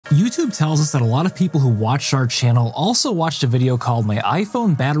YouTube tells us that a lot of people who watched our channel also watched a video called "My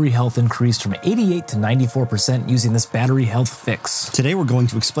iPhone Battery Health Increased from 88 to 94% using this battery health fix." Today we're going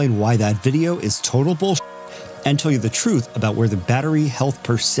to explain why that video is total bullshit and tell you the truth about where the battery health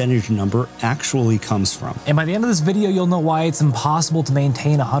percentage number actually comes from. And by the end of this video, you'll know why it's impossible to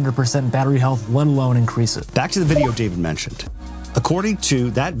maintain 100% battery health, let alone increase it. Back to the video David mentioned. According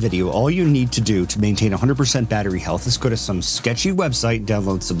to that video, all you need to do to maintain 100% battery health is go to some sketchy website and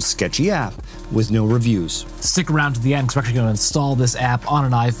download some sketchy app with no reviews. Stick around to the end because we're actually going to install this app on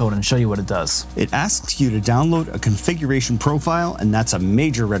an iPhone and show you what it does. It asks you to download a configuration profile, and that's a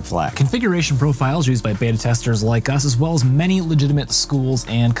major red flag. Configuration profiles are used by beta testers like us, as well as many legitimate schools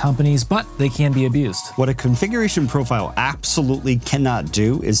and companies, but they can be abused. What a configuration profile absolutely cannot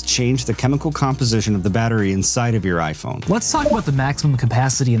do is change the chemical composition of the battery inside of your iPhone. Let's talk about the maximum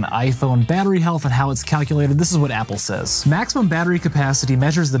capacity in iPhone battery health and how it's calculated. This is what Apple says. Maximum battery capacity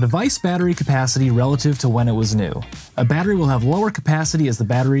measures the device battery capacity relative to when it was new. A battery will have lower capacity as the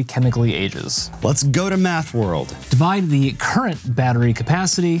battery chemically ages. Let's go to Math World. Divide the current battery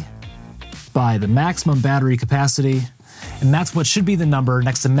capacity by the maximum battery capacity, and that's what should be the number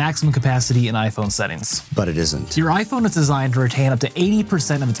next to maximum capacity in iPhone settings. But it isn't. Your iPhone is designed to retain up to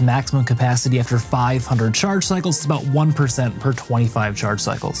 80% of its maximum capacity after 500 charge cycles. It's about 1% per 25 charge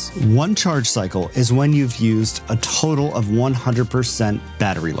cycles. One charge cycle is when you've used a total of 100%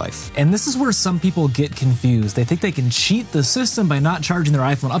 battery life. And this is where some people get confused. They think they can cheat the system by not charging their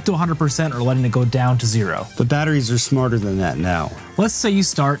iPhone up to 100% or letting it go down to 0. But batteries are smarter than that now. Let's say you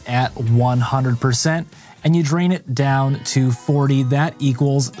start at 100%. and you drain it down to 40, that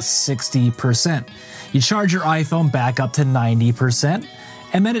equals 60%. You charge your iPhone back up to 90%,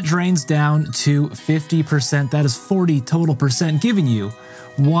 and then it drains down to 50%, that is 40 total percent, giving you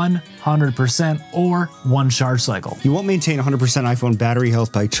 100% or one charge cycle. You won't maintain 100% iPhone battery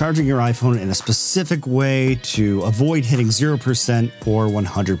health by charging your iPhone in a specific way to avoid hitting 0% or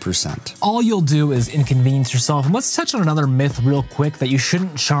 100%. All you'll do is inconvenience yourself. And let's touch on another myth real quick, that you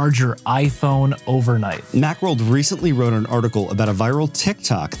shouldn't charge your iPhone overnight. Macworld recently wrote an article about a viral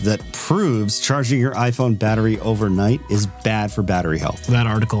TikTok that proves charging your iPhone battery overnight is bad for battery health. That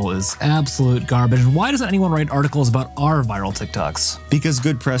article is absolute garbage. Why doesn't anyone write articles about our viral TikToks? Because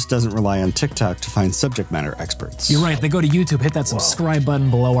good press doesn't rely on TikTok to find subject matter experts. You're right, they go to YouTube, hit that subscribe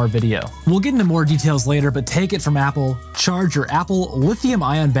button below our video. We'll get into more details later, but take it from Apple, charge your Apple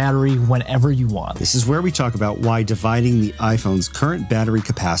lithium-ion battery whenever you want. This is where we talk about why dividing the iPhone's current battery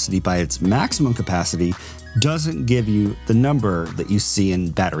capacity by its maximum capacity doesn't give you the number that you see in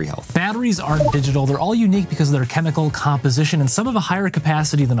battery health. Batteries aren't digital, they're all unique because of their chemical composition, and some have a higher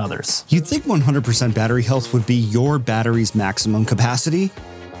capacity than others. You'd think 100% battery health would be your battery's maximum capacity,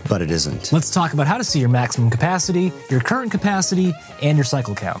 but it isn't. Let's talk about how to see your maximum capacity, your current capacity, and your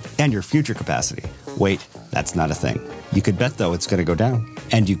cycle count. And your future capacity. Wait, that's not a thing. You could bet though it's gonna go down.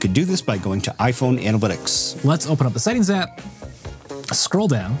 And you could do this by going to iPhone Analytics. Let's open up the Settings app, scroll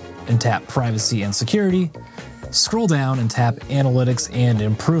down, and tap Privacy and Security. Scroll down and tap Analytics and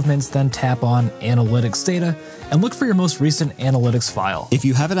Improvements, then tap on Analytics Data, and look for your most recent analytics file. If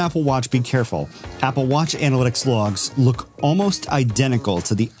you have an Apple Watch, be careful. Apple Watch analytics logs look almost identical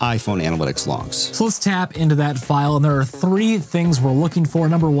to the iPhone analytics logs. So let's tap into that file, and there are three things we're looking for.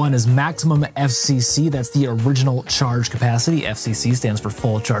 Number one is maximum FCC, that's the original charge capacity. FCC stands for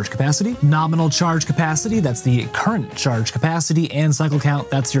full charge capacity. Nominal charge capacity, that's the current charge capacity. And cycle count,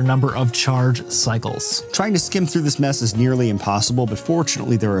 that's your number of charge cycles. Trying to skim through this mess is nearly impossible, but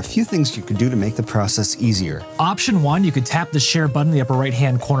fortunately there are a few things you can do to make the process easier. Option one, you could tap the share button in the upper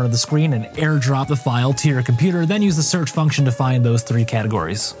right-hand corner of the screen and airdrop the file to your computer, then use the search function to find those three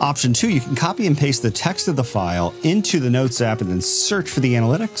categories. Option two, you can copy and paste the text of the file into the Notes app and then search for the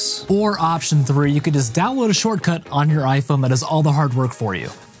analytics. Or option three, you could just download a shortcut on your iPhone that does all the hard work for you.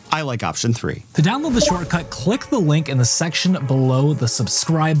 I like option three. To download the shortcut, click the link in the section below the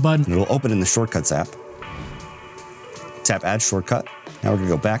subscribe button. It'll open in the Shortcuts app. Tap Add Shortcut. Now we're gonna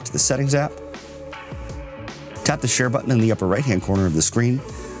go back to the Settings app. Tap the share button in the upper right-hand corner of the screen.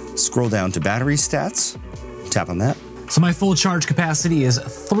 Scroll down to Battery Stats. Tap on that. So my full charge capacity is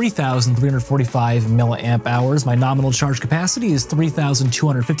 3,345 milliamp hours. My nominal charge capacity is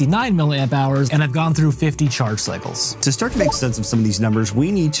 3,259 milliamp hours, and I've gone through 50 charge cycles. To start to make sense of some of these numbers,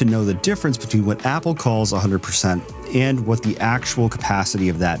 we need to know the difference between what Apple calls 100% and what the actual capacity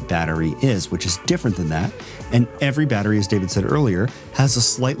of that battery is, which is different than that. And every battery, as David said earlier, has a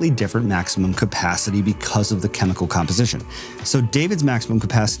slightly different maximum capacity because of the chemical composition. So David's maximum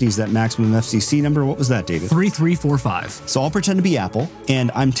capacity is that maximum FCC number. What was that, David? 3345. 5. So I'll pretend to be Apple,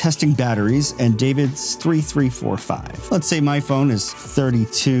 and I'm testing batteries, and David's 3345. Let's say my phone is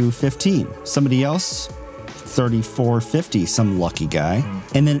 3215. Somebody else, 3450, some lucky guy.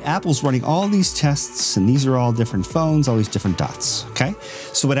 And then Apple's running all these tests, and these are all different phones, all these different dots, okay?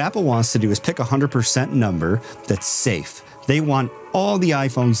 So what Apple wants to do is pick a 100% number that's safe. They want all the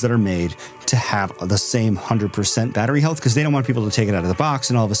iPhones that are made to have the same 100% battery health because they don't want people to take it out of the box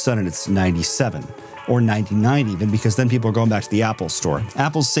and all of a sudden it's 97 or 99 even, because then people are going back to the Apple store.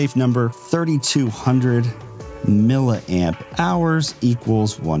 Apple's safe number, 3200 milliamp hours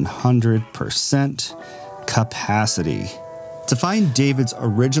equals 100% capacity. To find David's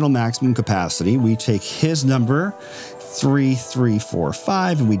original maximum capacity, we take his number,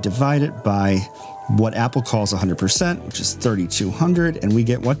 3345, and we divide it by what Apple calls 100%, which is 3200, and we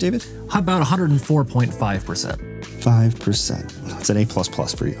get what, David? How about 104.5%? 5%. It's an A++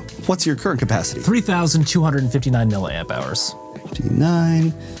 for you. What's your current capacity? 3,259 milliamp hours.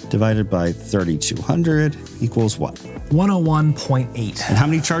 59 divided by 3200 equals what? 101.8. And how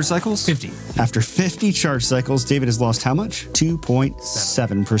many charge cycles? 50. After 50 charge cycles, David has lost how much?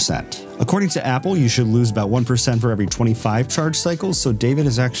 2.7%. According to Apple, you should lose about 1% for every 25 charge cycles, so David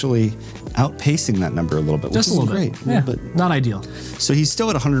is actually outpacing that number a little bit, Just which a is little great. bit. Yeah, not ideal. So he's still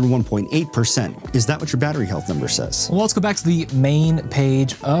at 101.8%. Is that what your battery health number says? Well, let's go back to the main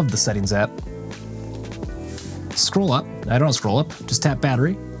page of the settings app. Scroll up. I don't scroll up. Just tap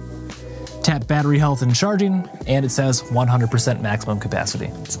battery. Tap battery health and charging, and it says 100% maximum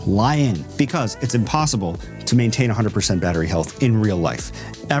capacity. It's lying, because it's impossible to maintain 100% battery health in real life.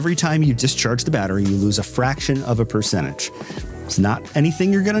 Every time you discharge the battery, you lose a fraction of a percentage. It's not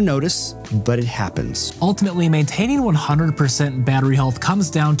anything you're going to notice, but it happens. Ultimately, maintaining 100% battery health comes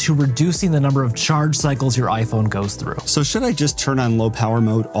down to reducing the number of charge cycles your iPhone goes through. So should I just turn on low power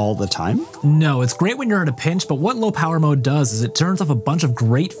mode all the time? No, it's great when you're in a pinch, but what low power mode does is it turns off a bunch of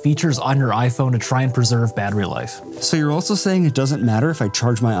great features on your iPhone to try and preserve battery life. So you're also saying it doesn't matter if I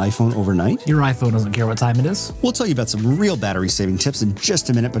charge my iPhone overnight? Your iPhone doesn't care what time it is. We'll tell you about some real battery saving tips in just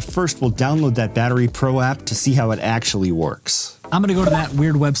a minute, but first we'll download that Battery Pro app to see how it actually works. I'm gonna go to that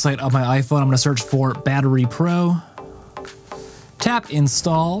weird website on my iPhone. I'm gonna search for Battery Pro, tap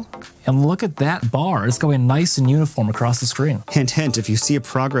install, and look at that bar. It's going nice and uniform across the screen. Hint, hint, if you see a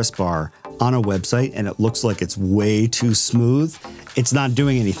progress bar on a website and it looks like it's way too smooth, it's not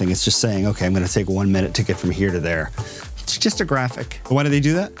doing anything. It's just saying, okay, I'm gonna take 1 minute to get from here to there. It's just a graphic. Why do they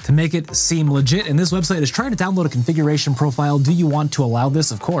do that? To make it seem legit, and this website is trying to download a configuration profile. Do you want to allow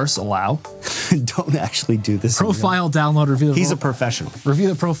this? Of course, allow. Don't actually do this. Profile download, review. He's a professional. Review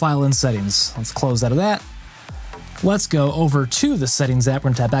the profile in settings. Let's close out of that. Let's go over to the settings app. We're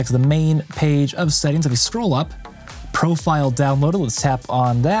gonna tap back to the main page of settings. If we scroll up, profile downloaded, let's tap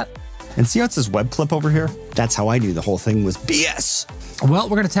on that. And see how it says web clip over here? That's how I knew the whole thing was BS. Well,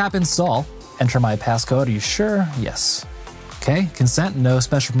 we're gonna tap install. Enter my passcode. Are you sure? Yes. Okay, consent, no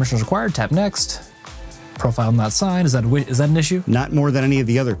special permissions required. Tap next. Profile not signed. Is that an issue? Not more than any of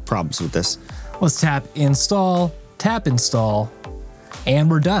the other problems with this. Let's tap install,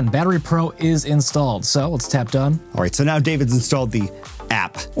 and we're done. Battery Pro is installed. So let's tap done. All right, so now David's installed the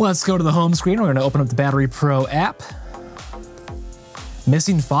app. Let's go to the home screen. We're gonna open up the Battery Pro app.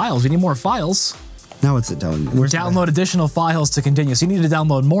 Missing files. We need more files. Now it's done. Download additional files to continue. So you need to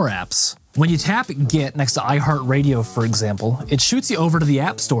download more apps. When you tap Get next to iHeartRadio, for example, it shoots you over to the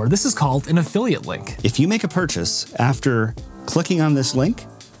App Store. This is called an affiliate link. If you make a purchase after clicking on this link,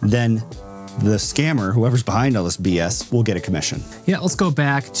 then the scammer, whoever's behind all this BS, will get a commission. Yeah, let's go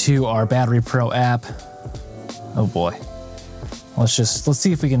back to our Battery Pro app. Oh boy. Let's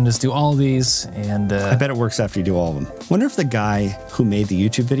see if we can just do all of these, and I bet it works after you do all of them. Wonder if the guy who made the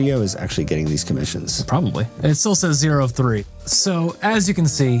YouTube video is actually getting these commissions. Probably. It still says 0 of 3. So as you can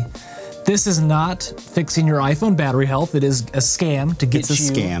see, this is not fixing your iPhone battery health. It is a scam to get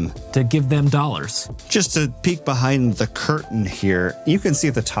to give them dollars. Just to peek behind the curtain here, you can see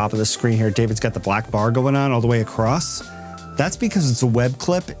at the top of the screen here, David's got the black bar going on all the way across. That's because it's a web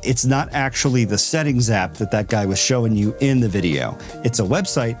clip. It's not actually the settings app that guy was showing you in the video. It's a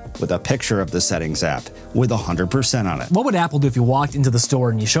website with a picture of the settings app with 100% on it. What would Apple do if you walked into the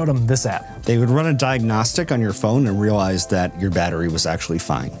store and you showed them this app? They would run a diagnostic on your phone and realize that your battery was actually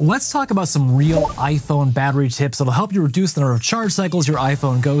fine. Let's talk about some real iPhone battery tips that'll help you reduce the number of charge cycles your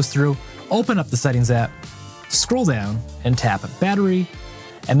iPhone goes through. Open up the settings app, scroll down, and tap battery,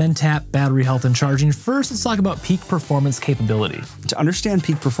 and then tap battery health and charging. First, let's talk about peak performance capability. To understand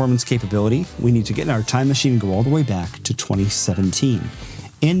peak performance capability, we need to get in our time machine and go all the way back to 2017.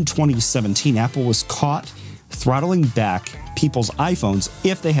 In 2017, Apple was caught throttling back people's iPhones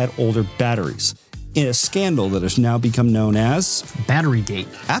if they had older batteries. in a scandal that has now become known as Batterygate.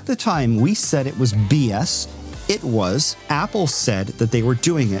 At the time, we said it was BS. It was. Apple said that they were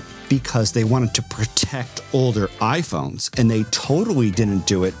doing it because they wanted to protect older iPhones, and they totally didn't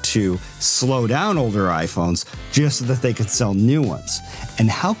do it to slow down older iPhones just so that they could sell new ones. And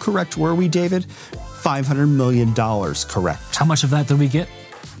how correct were we, David? $500 million correct. How much of that did we get?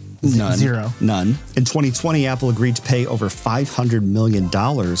 None. Zero. None. In 2020, Apple agreed to pay over $500 million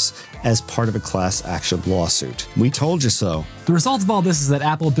as part of a class action lawsuit. We told you so. The result of all this is that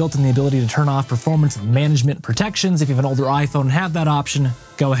Apple built in the ability to turn off performance management protections. If you have an older iPhone and have that option,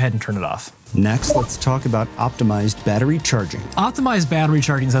 go ahead and turn it off. Next, let's talk about optimized battery charging. Optimized battery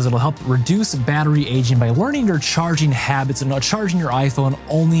charging says it'll help reduce battery aging by learning your charging habits and not charging your iPhone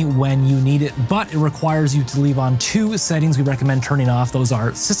only when you need it, but it requires you to leave on two settings we recommend turning off. Those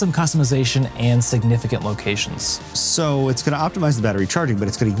are system customization and significant locations. So it's going to optimize the battery charging, but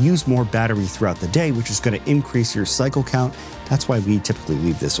it's going to use more battery throughout the day, which is going to increase your cycle count. That's why we typically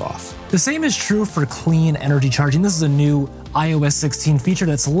leave this off. The same is true for clean energy charging. This is a new iOS 16 feature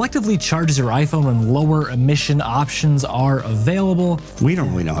that selectively charges your iPhone when lower emission options are available. We don't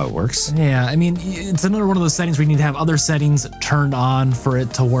really know how it works. Yeah, I mean, it's another one of those settings where you need to have other settings turned on for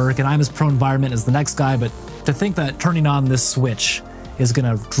it to work, and I'm as pro-environment as the next guy, but to think that turning on this switch is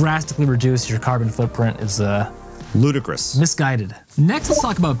going to drastically reduce your carbon footprint is ludicrous. Misguided. Next, let's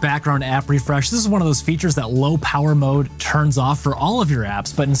talk about background app refresh. This is one of those features that low power mode turns off for all of your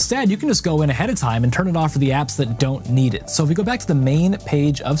apps, but instead you can just go in ahead of time and turn it off for the apps that don't need it. So if we go back to the main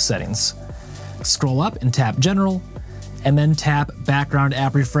page of settings, scroll up and tap General, and then tap Background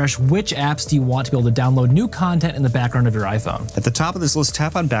App Refresh. Which apps do you want to be able to download new content in the background of your iPhone? At the top of this list,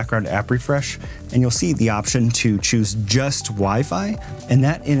 tap on Background App Refresh, and you'll see the option to choose just Wi-Fi, and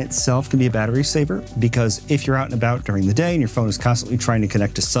that in itself can be a battery saver, because if you're out and about during the day and your phone is constantly trying to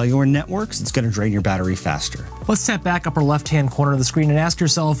connect to cellular networks, it's going to drain your battery faster. Let's tap back upper left-hand corner of the screen and ask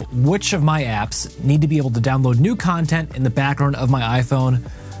yourself, which of my apps need to be able to download new content in the background of my iPhone?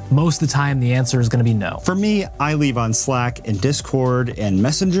 Most of the time, the answer is going to be no. For me, I leave on Slack and Discord and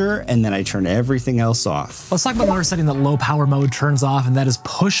Messenger, and then I turn everything else off. Let's talk about another setting that low power mode turns off, and that is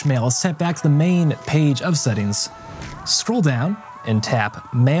push mail. Let's tap back to the main page of settings, scroll down and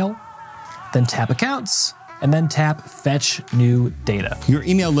tap Mail, then tap Accounts, and then tap Fetch New Data. Your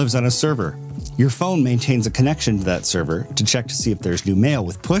email lives on a server. Your phone maintains a connection to that server to check to see if there's new mail.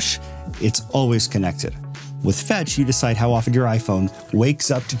 With Push, it's always connected. With Fetch, you decide how often your iPhone wakes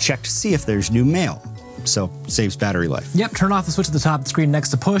up to check to see if there's new mail. So, saves battery life. Yep, turn off the switch at the top of the screen next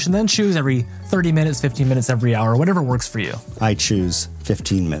to Push, and then choose every 30 minutes, 15 minutes, every hour, whatever works for you. I choose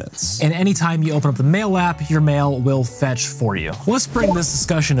 15 minutes. And anytime you open up the Mail app, your mail will fetch for you. Let's bring this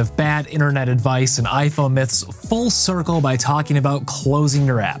discussion of bad internet advice and iPhone myths full circle by talking about closing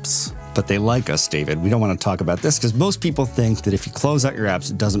your apps. But they like us, David. We don't want to talk about this because most people think that if you close out your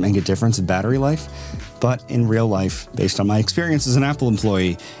apps, it doesn't make a difference in battery life. But in real life, based on my experience as an Apple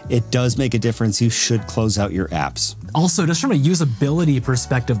employee, it does make a difference. You should close out your apps. Also, just from a usability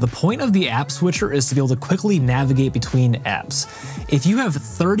perspective, the point of the app switcher is to be able to quickly navigate between apps. If you have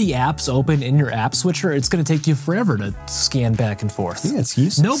 30 apps open in your app switcher, it's going to take you forever to scan back and forth. Yeah, it's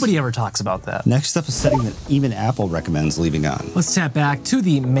useless. Nobody ever talks about that. Next up, a setting that even Apple recommends leaving on. Let's tap back to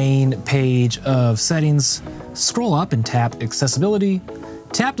the main page of settings, scroll up and tap Accessibility,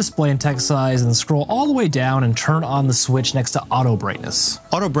 tap Display and Text Size, and scroll all the way down and turn on the switch next to Auto Brightness.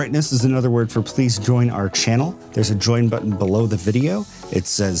 Auto Brightness is another word for please join our channel. There's a join button below the video. It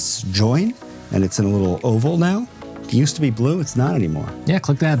says join, and it's in a little oval now. It used to be blue, it's not anymore. Yeah,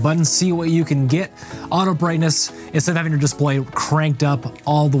 click that button, see what you can get. Auto Brightness, instead of having your display cranked up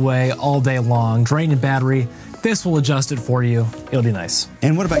all the way, all day long, draining battery, this will adjust it for you. It'll be nice.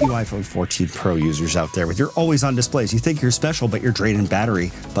 And what about you iPhone 14 Pro users out there with your always on displays? You think you're special, but you're draining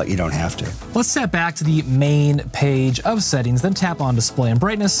battery, but you don't have to. Let's step back to the main page of settings, then tap on Display and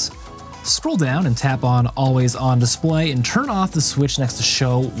Brightness. Scroll down and tap on Always On Display and turn off the switch next to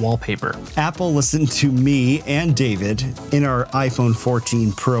Show Wallpaper. Apple listened to me and David in our iPhone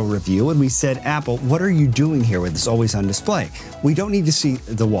 14 Pro review, and we said, Apple, what are you doing here with this Always On Display? We don't need to see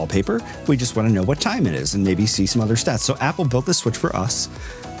the wallpaper. We just want to know what time it is and maybe see some other stats. So Apple built this switch for us.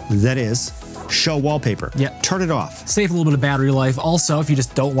 That is Show Wallpaper. Yep. Turn it off. Save a little bit of battery life. Also, if you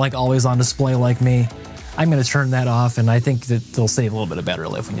just don't like Always On Display like me, I'm going to turn that off, and I think that they'll save a little bit of battery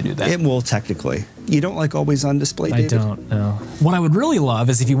life when you do that. It will technically. You don't like always on display, David? I don't know. What I would really love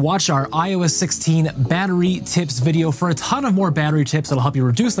is if you watch our iOS 16 battery tips video for a ton of more battery tips that'll help you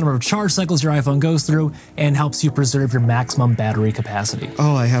reduce the number of charge cycles your iPhone goes through and helps you preserve your maximum battery capacity.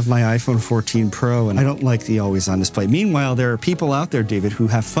 Oh, I have my iPhone 14 Pro, and I don't like the always on display. Meanwhile, there are people out there, David, who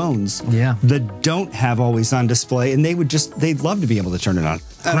have phones that don't have always on display, and they'd love to be able to turn it on.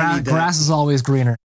 Grass is always greener.